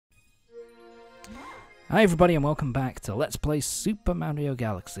Hi everybody and welcome back to Let's Play Super Mario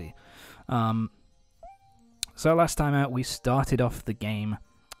Galaxy. So last time out we started off the game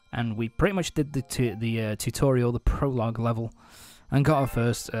and we pretty much did the tutorial, the prologue level, and got our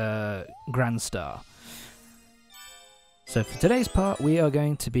first Grand Star. So for today's part we are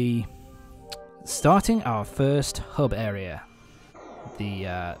going to be starting our first hub area.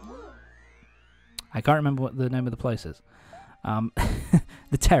 I can't remember what the name of the place is.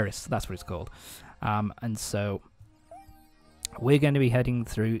 The Terrace, that's what it's called. And so we're going to be heading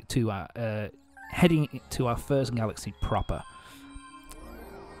through to our first galaxy proper.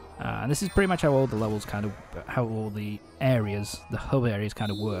 And this is pretty much how all the levels how all the areas, the hub areas kind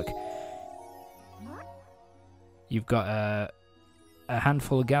of work. You've got a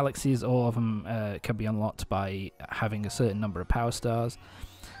handful of galaxies, all of them can be unlocked by having a certain number of power stars.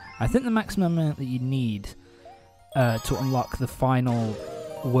 I think the maximum amount that you need to unlock the final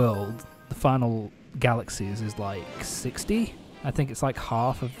world, the final galaxies, is like 60. I think it's like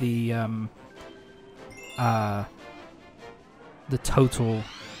half of the total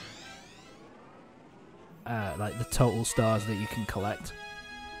the total stars that you can collect.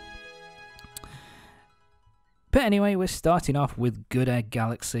 But anyway, we're starting off with Good Egg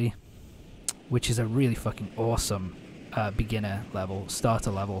Galaxy, which is a really fucking awesome beginner level,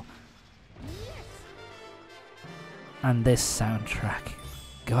 starter level. And this soundtrack,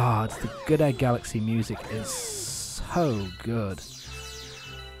 God, the Good Egg Galaxy music is so good.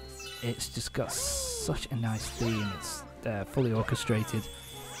 It's just got such a nice theme. It's fully orchestrated,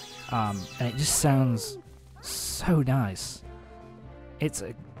 and it just sounds so nice. It's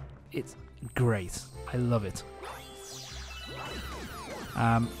great. I love it.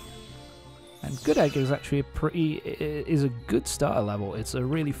 And Good Egg is actually a good starter level. It's a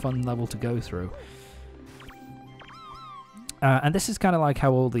really fun level to go through. And this is kind of like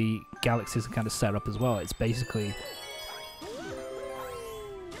how all the galaxies are kind of set up as well. It's basically...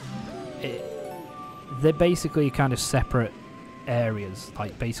 they're basically kind of separate areas.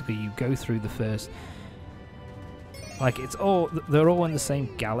 Like, basically you go through the first... like, they're all in the same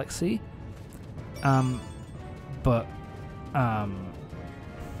galaxy. But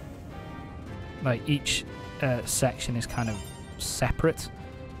like, each section is kind of separate.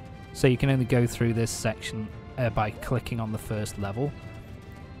 So you can only go through this section by clicking on the first level,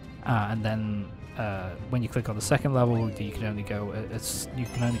 and then when you click on the second level, you can only go a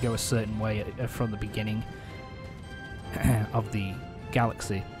certain way from the beginning of the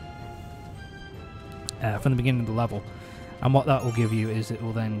galaxy, from the beginning of the level. And what that will give you is it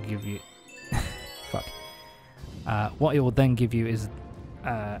will then give you what it will then give you is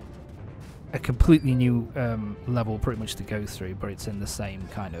a completely new level pretty much to go through, but it's in the same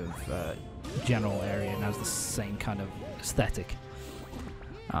kind of general area and has the same kind of aesthetic.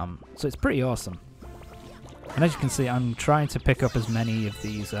 So it's pretty awesome. And as you can see, I'm trying to pick up as many of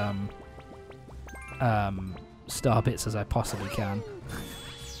these star bits as I possibly can.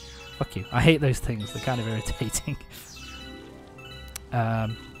 Fuck you. I hate those things. They're kind of irritating.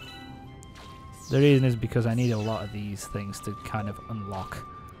 The reason is because I need a lot of these things to kind of unlock.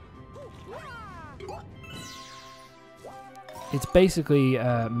 It's basically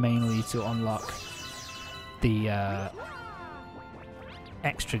mainly to unlock the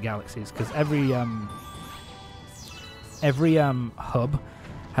extra galaxies, because every hub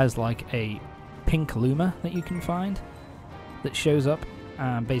has like a pink Luma that you can find that shows up,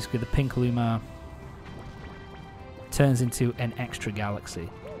 and basically the pink Luma turns into an extra galaxy,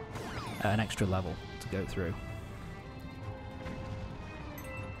 an extra level to go through.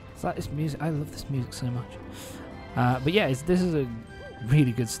 It's like this music. I love this music so much. But yeah, this is a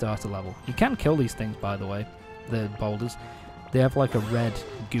really good starter level. You can kill these things, by the way, the boulders. They have like a red,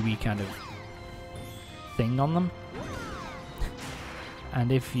 gooey kind of thing on them.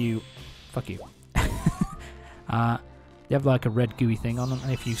 And if you... fuck you. They have like a red, gooey thing on them,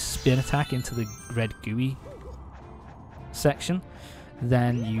 and if you spin attack into the red, gooey section,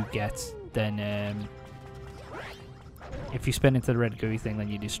 then you get... if you spin into the red, gooey thing, then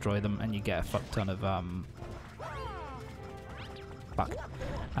you destroy them, and you get a fuck ton of...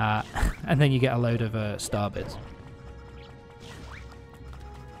 and then you get a load of star bits.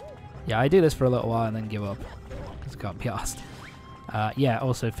 Yeah, I do this for a little while and then give up, because I can't be arsed. Yeah,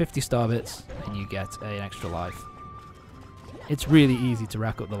 also 50 star bits and you get an extra life. It's really easy to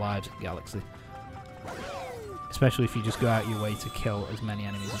rack up the lives in Galaxy, especially if you just go out your way to kill as many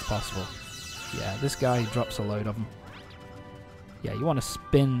enemies as possible. Yeah, this guy drops a load of them. Yeah, you want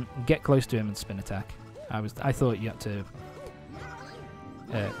to get close to him and spin attack. I thought you had to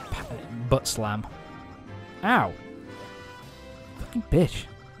butt slam. Ow! Fucking bitch.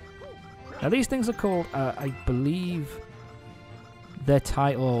 Now these things are called, I believe, their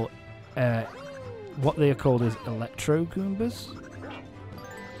title, what they are called is Electro Goombas.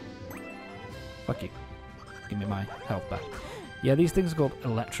 Fuck you. Give me my health back. Yeah, these things are called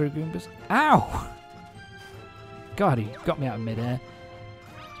Electro Goombas. Ow! God, he got me out of midair.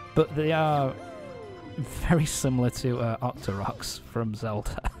 But they are very similar to Octoroks from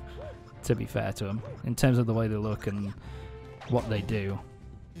Zelda, to be fair to them, in terms of the way they look and what they do.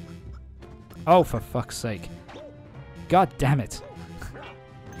 Oh, for fuck's sake. God damn it.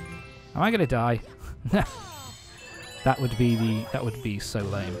 Am I gonna die? That would be so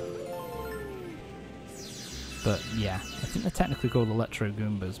lame. But yeah, I think they're technically called Electro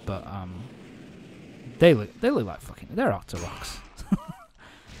Goombas, but they look like fucking, they're Octoroks.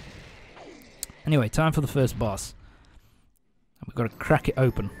 Anyway, time for the first boss. We've got to crack it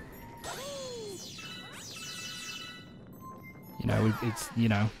open. You know, it's, you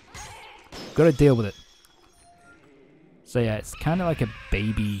know, got to deal with it. So yeah, it's kind of like a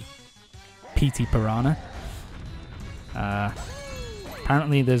baby PT Piranha.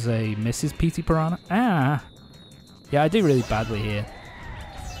 Apparently there's a Mrs. PT Piranha. Ah! Yeah, I do really badly here.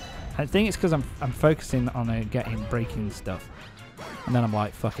 I think it's because I'm focusing on breaking stuff. And then I'm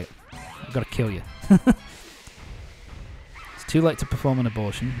like, fuck it. I've got to kill you. It's too late to perform an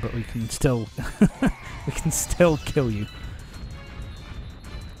abortion, but we can still we can still kill you.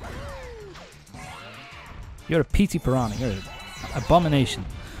 You're a PT Piranha. You're an abomination.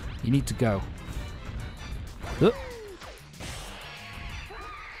 You need to go.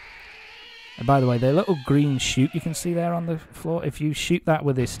 And by the way, the little green chute you can see there on the floor, if you shoot that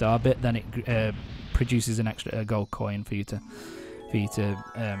with a star bit, then it produces an extra gold coin for you to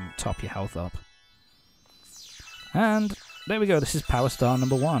top your health up. And there we go. This is Power Star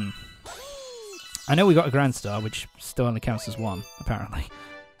number 1. I know we got a Grand Star, which still only counts as 1, apparently.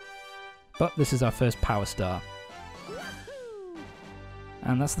 But this is our first Power Star.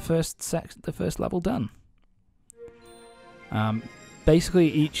 And that's the first level done. Basically,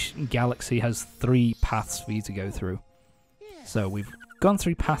 each galaxy has 3 paths for you to go through. So we've gone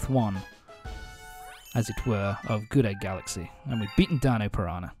through path 1, as it were, of Good Egg Galaxy, and we've beaten Dino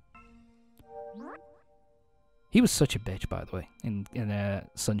Piranha. He was such a bitch, by the way, in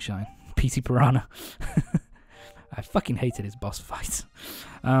Sunshine. PT Piranha. I fucking hated his boss fight.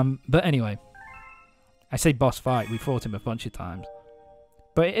 But anyway, I say boss fight, we fought him a bunch of times.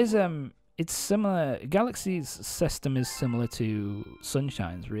 But it is, it's similar. Galaxy's system is similar to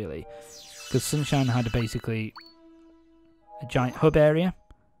Sunshine's, really. Because Sunshine had basically a giant hub area.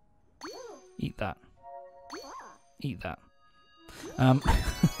 Eat that. Eat that.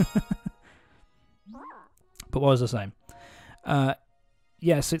 But what was I saying?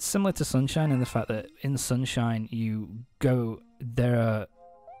 Yes, it's similar to Sunshine in the fact that in Sunshine there are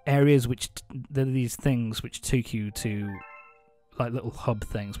areas there are these things which take you to, like little hub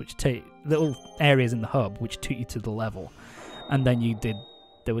things, which take little areas in the hub which took you to the level, and then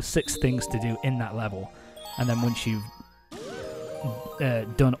there were 6 things to do in that level, and then once you've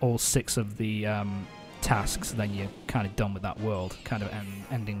done all 6 of the tasks, then you're kind of done with that world, kind of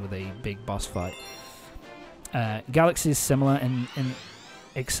ending with a big boss fight. Galaxy is similar in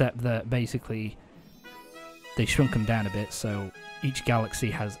except that basically they shrunk them down a bit, so each galaxy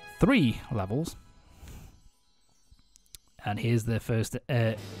has 3 levels. And here's the first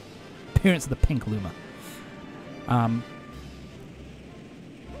appearance of the Pink Luma.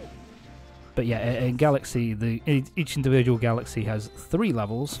 But yeah, in Galaxy, each individual galaxy has 3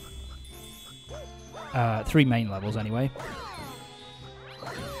 levels. 3 main levels, anyway.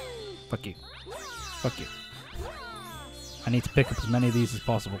 Fuck you. Fuck you. I need to pick up as many of these as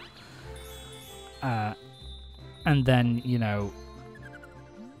possible. And then, you know,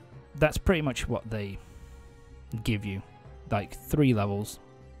 that's pretty much what they give you. Like 3 levels.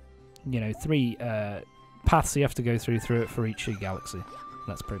 You know, 3 paths you have to go through it for each galaxy.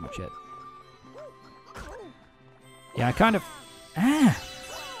 That's pretty much it. Yeah, I kind of...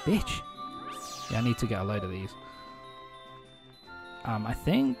 Bitch. Yeah, I need to get a load of these. I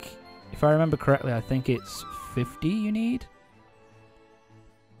think, if I remember correctly, I think it's 50 you need.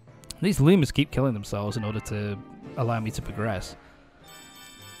 These Lumas keep killing themselves in order to allow me to progress.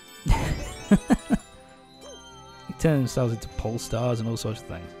 They turn themselves into pole stars and all sorts of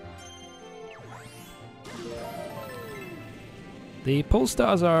things. The pole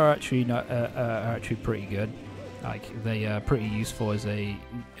stars are actually not are actually pretty good. Like, they are pretty useful as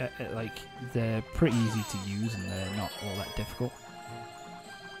like, they're pretty easy to use and they're not all that difficult.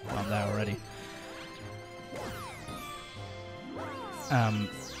 I'm there already.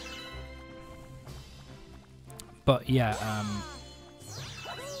 But yeah,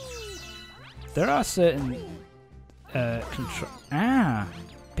 there are certain control. Ah,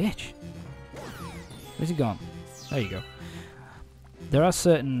 bitch. Where's he gone? There you go. There are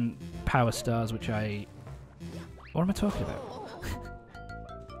certain power stars which I. What am I talking about?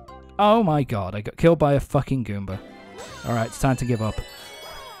 Oh my god! I got killed by a fucking Goomba. All right, it's time to give up.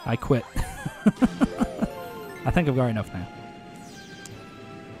 I quit. I think I've got enough now.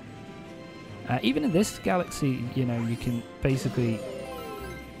 Even in this galaxy, you know, you can basically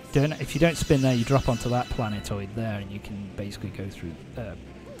if you don't spin there, you drop onto that planetoid there, and you can basically go through,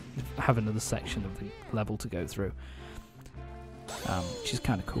 have another section of the level to go through, which is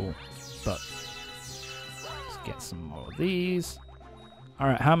kind of cool. But let's get some more of these. All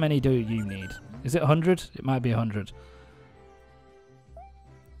right, how many do you need? Is it 100? It might be 100.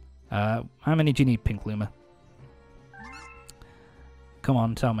 How many do you need, Pink Luma? Come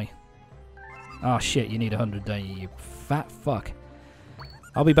on, tell me. Oh shit, you need 100, don't you, you fat fuck.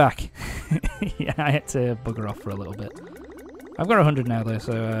 I'll be back. Yeah, I had to bugger off for a little bit. I've got 100 now though,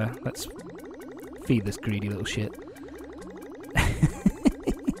 so let's feed this greedy little shit.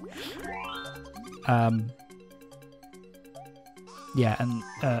 Yeah, and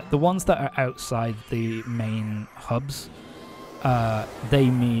the ones that are outside the main hubs, they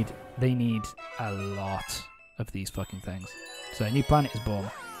need a lot of these fucking things. So a new planet is born,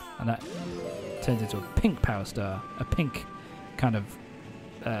 and that turns into a pink power star, a pink kind of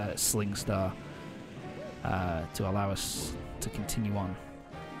sling star, to allow us to continue on.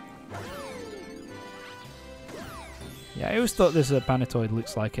 Yeah, I always thought this planetoid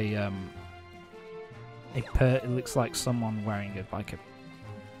looks like it looks like someone wearing like a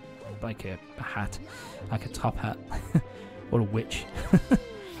hat, like a top hat, or a witch.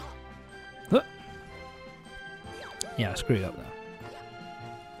 Yeah, screw it up there.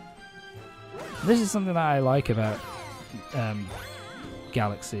 This is something that I like about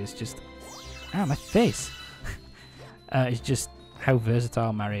Galaxy. It's just, my face. It's just how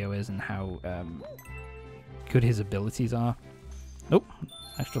versatile Mario is and how good his abilities are. Nope,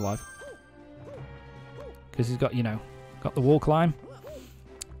 extra life. Because he's got, you know, got the wall climb,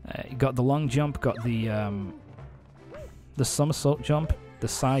 got the long jump, got the somersault jump, the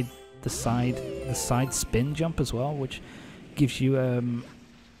side spin jump as well, which gives you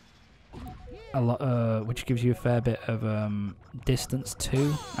which gives you a fair bit of distance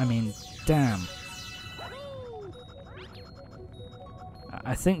too. I mean, damn.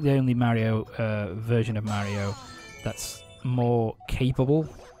 I think the only Mario version of Mario that's more capable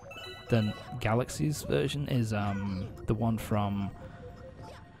than Galaxy's version is the one from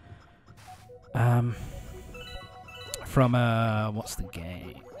what's the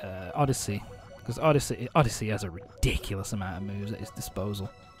game? Odyssey, because Odyssey has a ridiculous amount of moves at its disposal.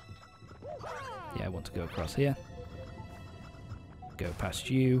 Yeah, I want to go across here. Go past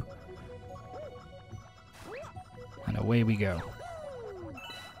you. And away we go.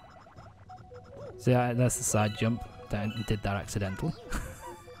 See, that's the side jump. I did that accidentally.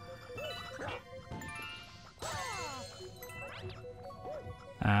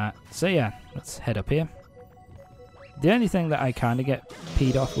 So yeah, let's head up here. The only thing that I kind of get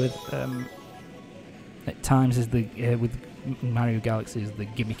peed off with at times is with Mario Galaxy is the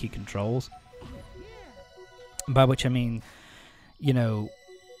gimmicky controls. By which I mean, you know,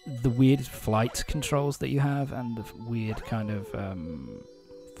 the weird flight controls that you have, and the weird kind of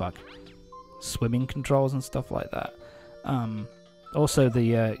swimming controls and stuff like that. Also,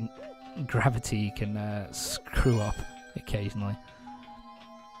 the gravity can screw up occasionally.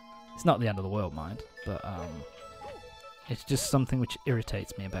 It's not the end of the world, mind, but it's just something which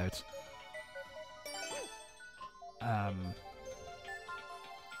irritates me about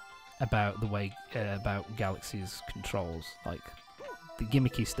the way about Galaxy's controls. Like, the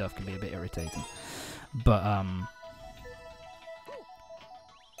gimmicky stuff can be a bit irritating, but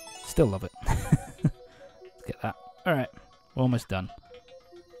still love it. Let's get that. All right, we're almost done.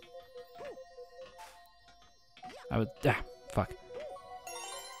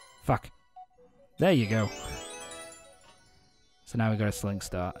 Fuck. There you go. So now we got a sling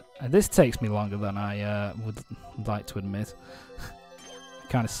start. This takes me longer than I would like to admit.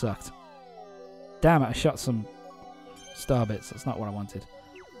 Kind of sucked. Damn it, I shot some star bits. That's not what I wanted.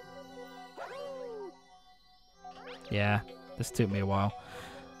 Yeah, this took me a while.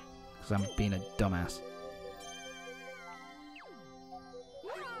 Because I'm being a dumbass.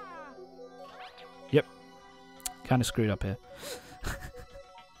 Yep. Kind of screwed up here.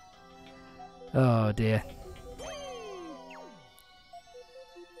 Oh dear.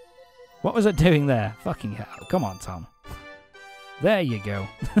 What was I doing there? Fucking hell. Come on, Tom. There you go.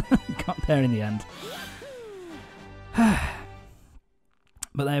 Got there in the end.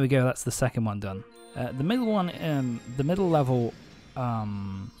 But there we go. That's the second one done. The middle one, the middle level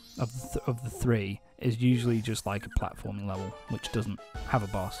of the three is usually just like a platforming level, which doesn't have a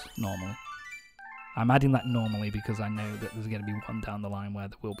boss normally. I'm adding that normally because I know that there's going to be one down the line where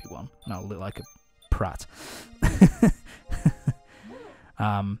there will be one, and I'll look like a prat.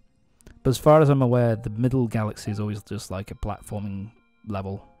 But as far as I'm aware, the middle galaxy is always just like a platforming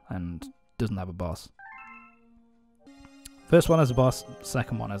level and doesn't have a boss. First one has a boss,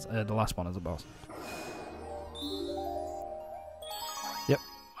 second one has the last one has a boss. Yep,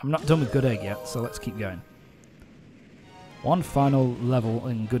 I'm not done with Good Egg yet, so let's keep going. One final level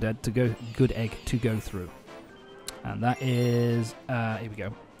in Good Egg to go through, and that is here we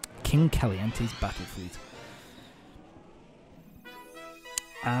go, King Caliente's Battle Fleet.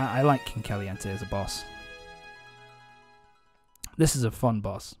 I like King Caliente as a boss. This is a fun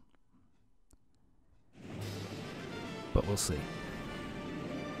boss, but we'll see.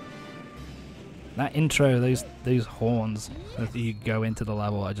 That intro, those horns as you go into the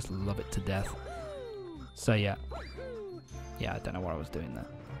level, I just love it to death. So yeah, I don't know what I was doing there.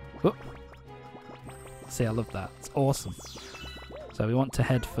 Whoop. See, I love that. It's awesome. So we want to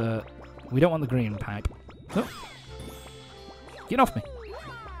head for. We don't want the green pipe. Oh. Get off me!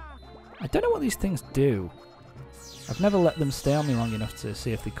 I don't know what these things do. I've never let them stay on me long enough to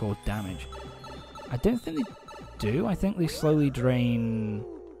see if they cause damage. I don't think they do. I think they slowly drain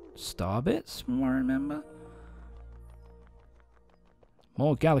star bits, from what I remember.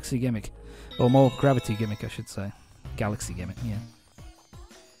 More galaxy gimmick. Or more gravity gimmick, I should say. Galaxy gimmick, yeah.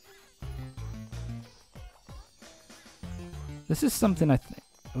 This is something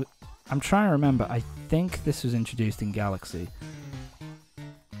I'm trying to remember. I think this was introduced in Galaxy.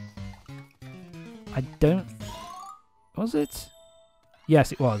 I don't... Was it?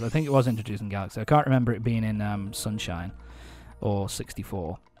 Yes, it was. I think it was introduced in Galaxy. I can't remember it being in Sunshine or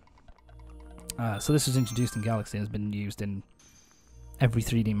 64. So this was introduced in Galaxy and has been used in every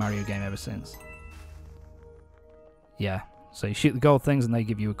 3D Mario game ever since. Yeah, so you shoot the gold things and they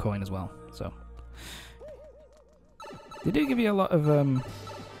give you a coin as well. So they do give you a lot of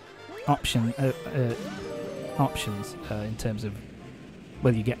options in terms of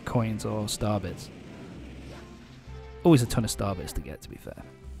whether you get coins or star bits. Always a ton of star bits to get, to be fair.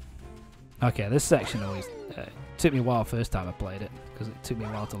 Okay, this section always took me a while first time I played it, because it took me a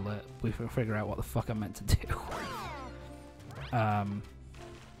while to figure out what the fuck I'm meant to do.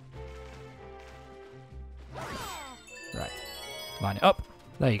 Right, line it up.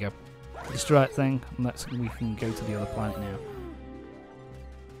 There you go. Destroy that thing, and we can go to the other planet now.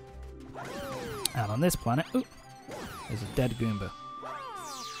 And on this planet, ooh, there's a dead Goomba.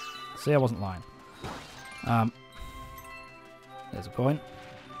 See, I wasn't lying. There's a coin.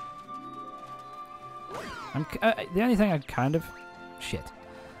 The only thing I'm kind of shit.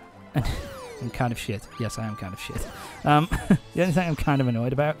 I'm kind of shit. Yes, I am kind of shit. The only thing I'm kind of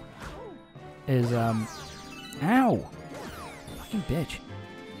annoyed about is ow, fucking bitch,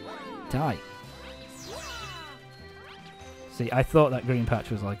 die. See, I thought that green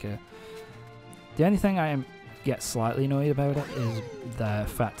patch was like a. The only thing I get slightly annoyed about it is the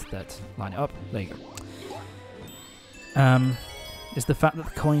fact that line it up. There you go. Is the fact that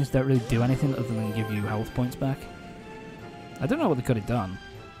the coins don't really do anything other than give you health points back. I don't know what they could have done,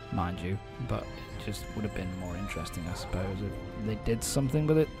 mind you, but it just would have been more interesting, I suppose, if they did something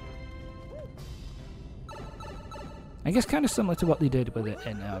with it. I guess kind of similar to what they did with it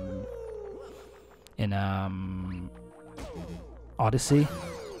in Odyssey.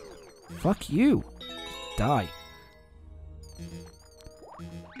 Fuck you! Die.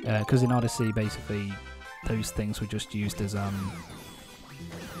 Because in Odyssey, basically, those things were just used as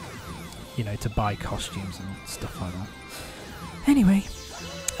you know, to buy costumes and stuff like that. Anyway,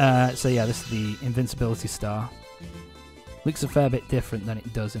 so yeah, this is the Invincibility Star. Looks a fair bit different than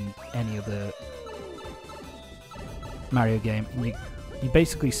it does in any other Mario game. You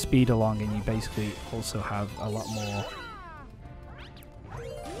basically speed along, and you basically also have a lot more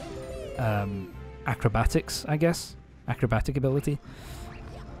acrobatics, I guess, acrobatic ability.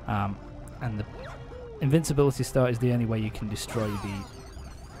 And the Invincibility Star is the only way you can destroy the...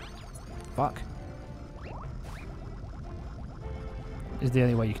 Fuck. Is the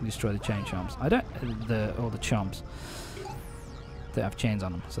only way you can destroy the chain chomps. I don't... or the chomps. They have chains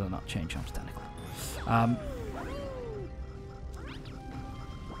on them, so they're not chain chomps, technically.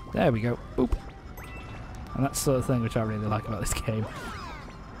 There we go. Boop. And that's the sort of thing which I really like about this game.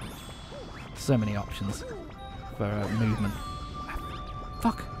 So many options for movement.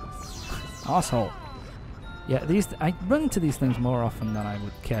 Fuck. Arsehole. Yeah, I run into these things more often than I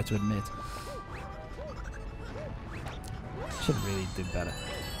would care to admit. should really do better.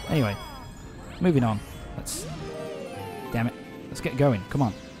 Anyway, moving on. Damn it. Let's get going. Come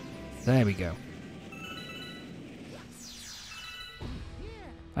on. There we go.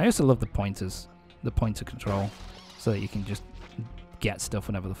 I also love the pointers. The pointer control. So that you can just get stuff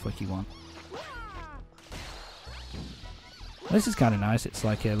whenever the fuck you want. This is kind of nice. It's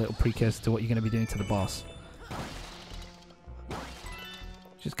like a little precursor to what you're going to be doing to the boss.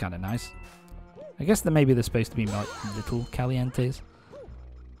 Which is kind of nice. I guess that maybe they're supposed to be like little Calientes.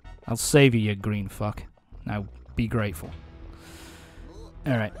 I'll save you, you green fuck. Now, be grateful.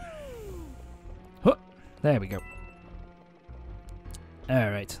 Alright. Huh. There we go.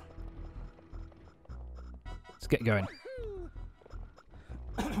 Alright. Let's get going.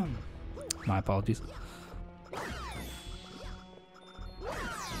 My apologies.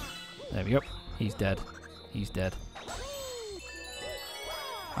 There we go. He's dead. He's dead.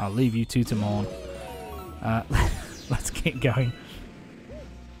 I'll leave you two to mourn. Let's get going.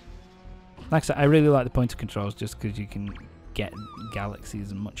 Like I said, I really like the pointer controls just because you can get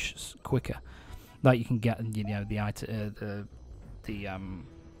galaxies much quicker. Like you can get, you know,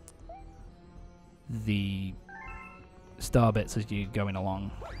 the star bits as you're going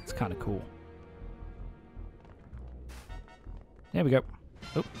along. It's kind of cool. There we go.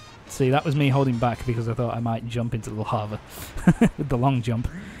 Oh, see, that was me holding back because I thought I might jump into the lava with the long jump.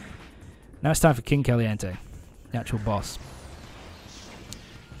 Now it's time for King Caliente, the actual boss.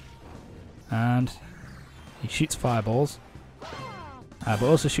 And he shoots fireballs, but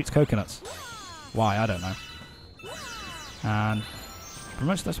also shoots coconuts. Why, I don't know. And pretty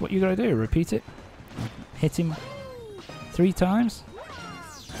much that's what you gotta do. Repeat it. Hit him 3 times.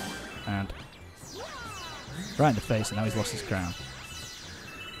 And right in the face, and now he's lost his crown.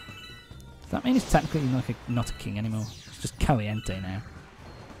 Does that mean he's technically not a king anymore? It's just Caliente now.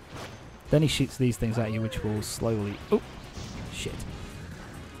 Then he shoots these things at you, which will slowly... Oh! Shit.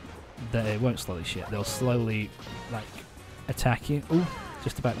 They won't slowly shit. They'll slowly, like, attack you. Ooh!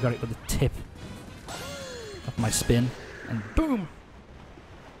 Just about got it with the tip of my spin. And boom!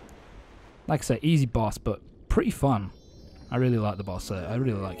 Like I say, easy boss, but pretty fun. I really like the boss. I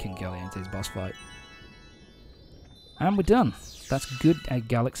really like King Caliente's boss fight. And we're done. That's good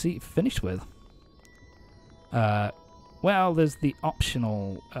Galaxy finished with. Well, there's the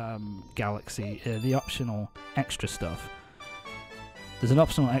optional Galaxy, the optional extra stuff. There's an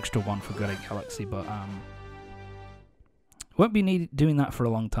optional extra one for Good Galaxy, but won't be doing that for a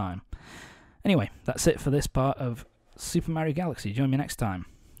long time. Anyway, that's it for this part of Super Mario Galaxy. Join me next time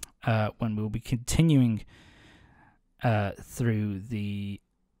when we'll be continuing through the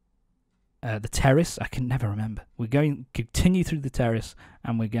terrace. I can never remember. We're going to continue through the terrace,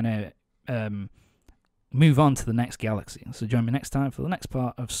 and we're going to move on to the next galaxy. So join me next time for the next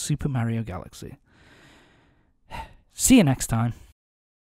part of Super Mario Galaxy. See you next time.